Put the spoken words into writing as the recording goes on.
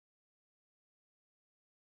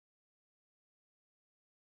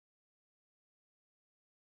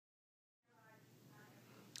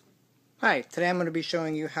Hi, today I'm going to be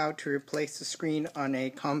showing you how to replace the screen on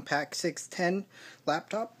a Compaq 610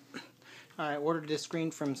 laptop. I ordered this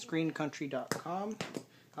screen from screencountry.com.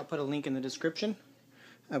 I'll put a link in the description.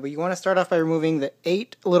 But you want to start off by removing the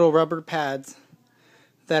 8 little rubber pads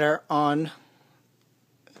that are on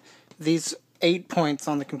these 8 points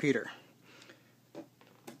on the computer.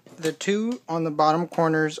 The 2 on the bottom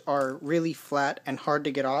corners are really flat and hard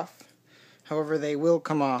to get off. However, they will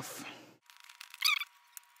come off.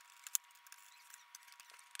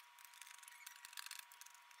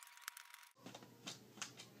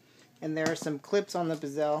 And there are some clips on the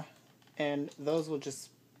bezel, and those will just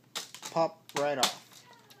pop right off.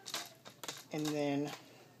 And then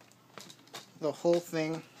the whole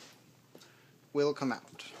thing will come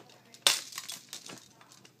out.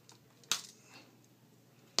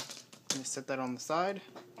 I'm going to set that on the side.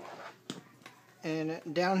 And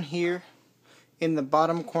down here in the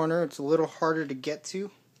bottom corner, it's a little harder to get to,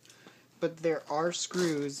 but there are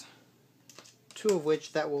screws, 2 of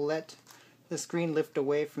which that will let the screen lift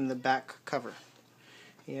away from the back cover.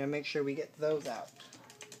 You gotta make sure we get those out.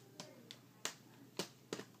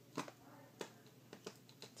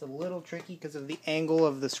 It's a little tricky because of the angle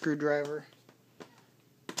of the screwdriver,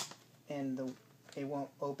 and it won't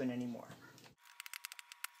open anymore.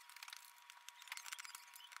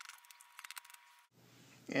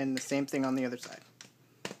 And the same thing on the other side.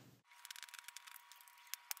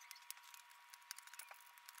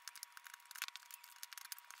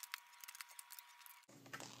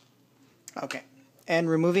 Okay, and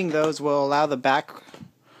removing those will allow the back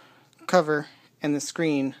cover and the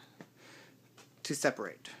screen to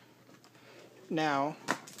separate. Now,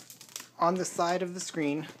 on the side of the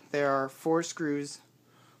screen, there are 4 screws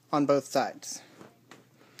on both sides.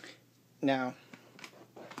 Now,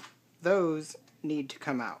 those need to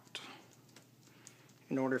come out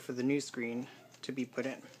in order for the new screen to be put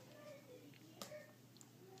in.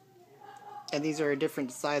 And these are a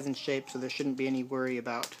different size and shape, so there shouldn't be any worry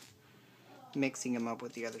about mixing them up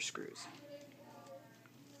with the other screws.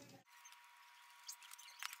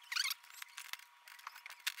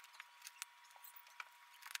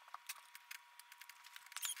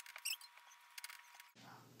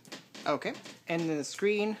 Okay, and then the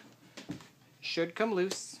screen should come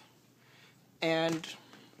loose, and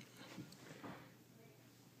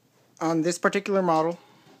on this particular model,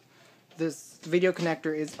 this video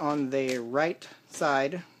connector is on the right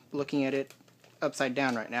side, looking at it upside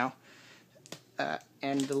down right now.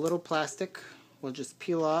 And the little plastic will just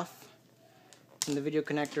peel off, and the video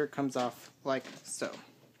connector comes off like so.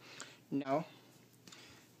 Now,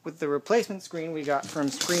 with the replacement screen we got from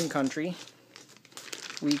Screen Country,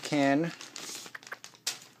 we can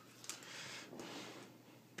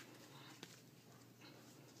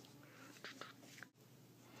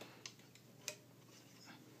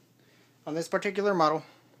on this particular model,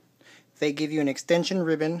 they give you an extension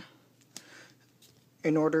ribbon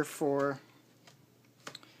in order for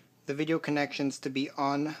the video connections to be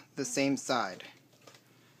on the same side.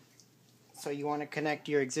 So you want to connect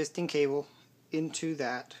your existing cable into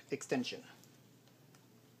that extension,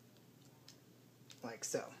 like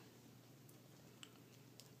so.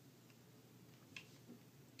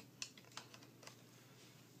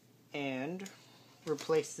 And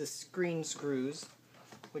replace the screen screws,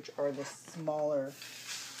 which are the smaller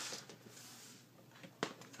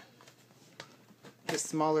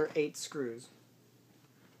 8 screws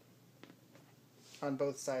on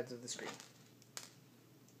both sides of the screen.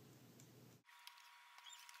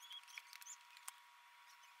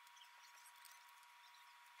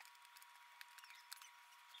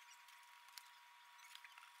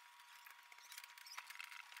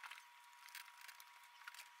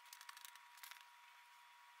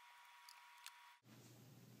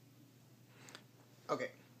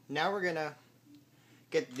 Okay, now we're gonna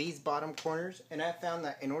get these bottom corners, and I found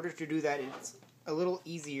that in order to do that, it's a little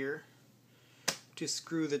easier to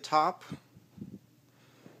screw the top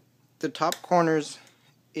corners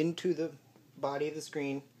into the body of the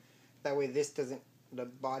screen. That way the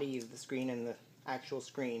body of the screen and the actual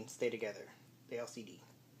screen stay together, the LCD.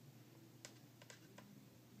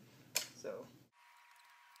 So,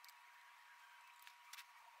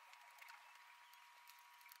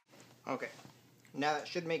 okay, now that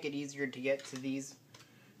should make it easier to get to these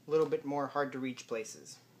little bit more hard to reach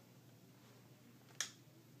places.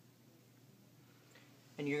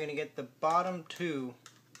 And you're going to get the bottom 2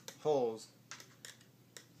 holes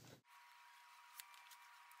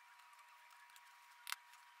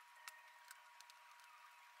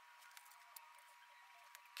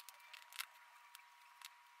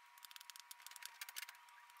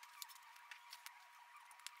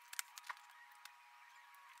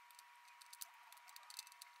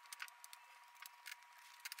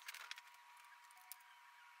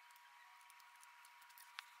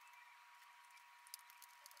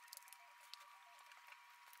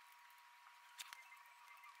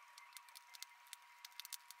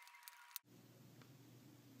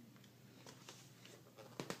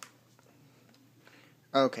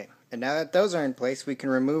Okay, and now that those are in place, we can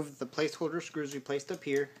remove the placeholder screws we placed up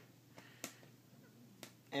here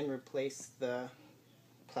and replace the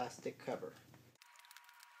plastic cover.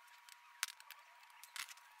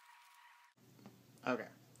 Okay,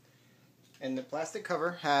 and the plastic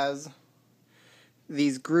cover has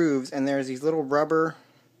these grooves, and there's these little rubber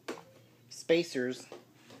spacers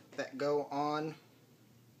that go on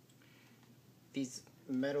these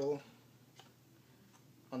metal,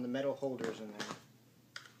 on the metal holders in there.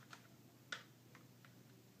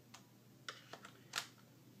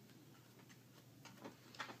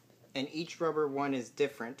 And each rubber one is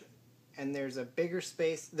different, and there's a bigger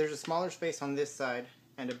space, there's a smaller space on this side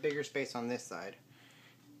and a bigger space on this side,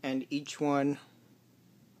 and each one,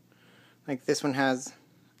 like this one, has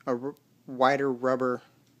a wider rubber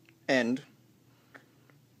end,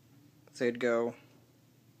 so it'd go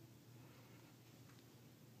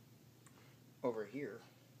over here.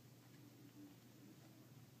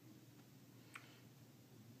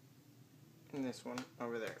 And this one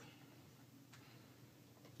over there.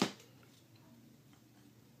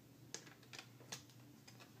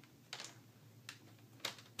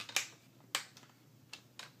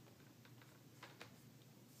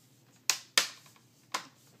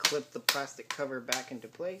 Clip the plastic cover back into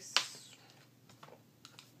place.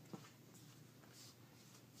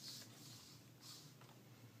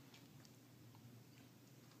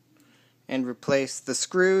 And replace the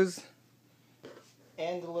screws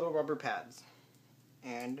and the little rubber pads.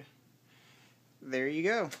 And there you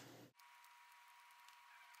go.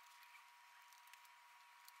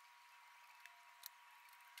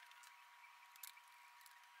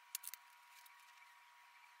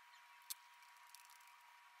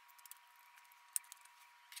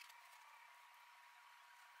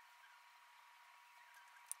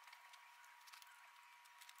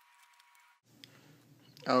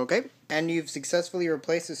 Okay, and you've successfully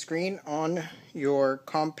replaced the screen on your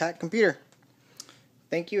Compaq computer.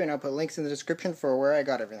 Thank you, and I'll put links in the description for where I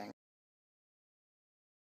got everything.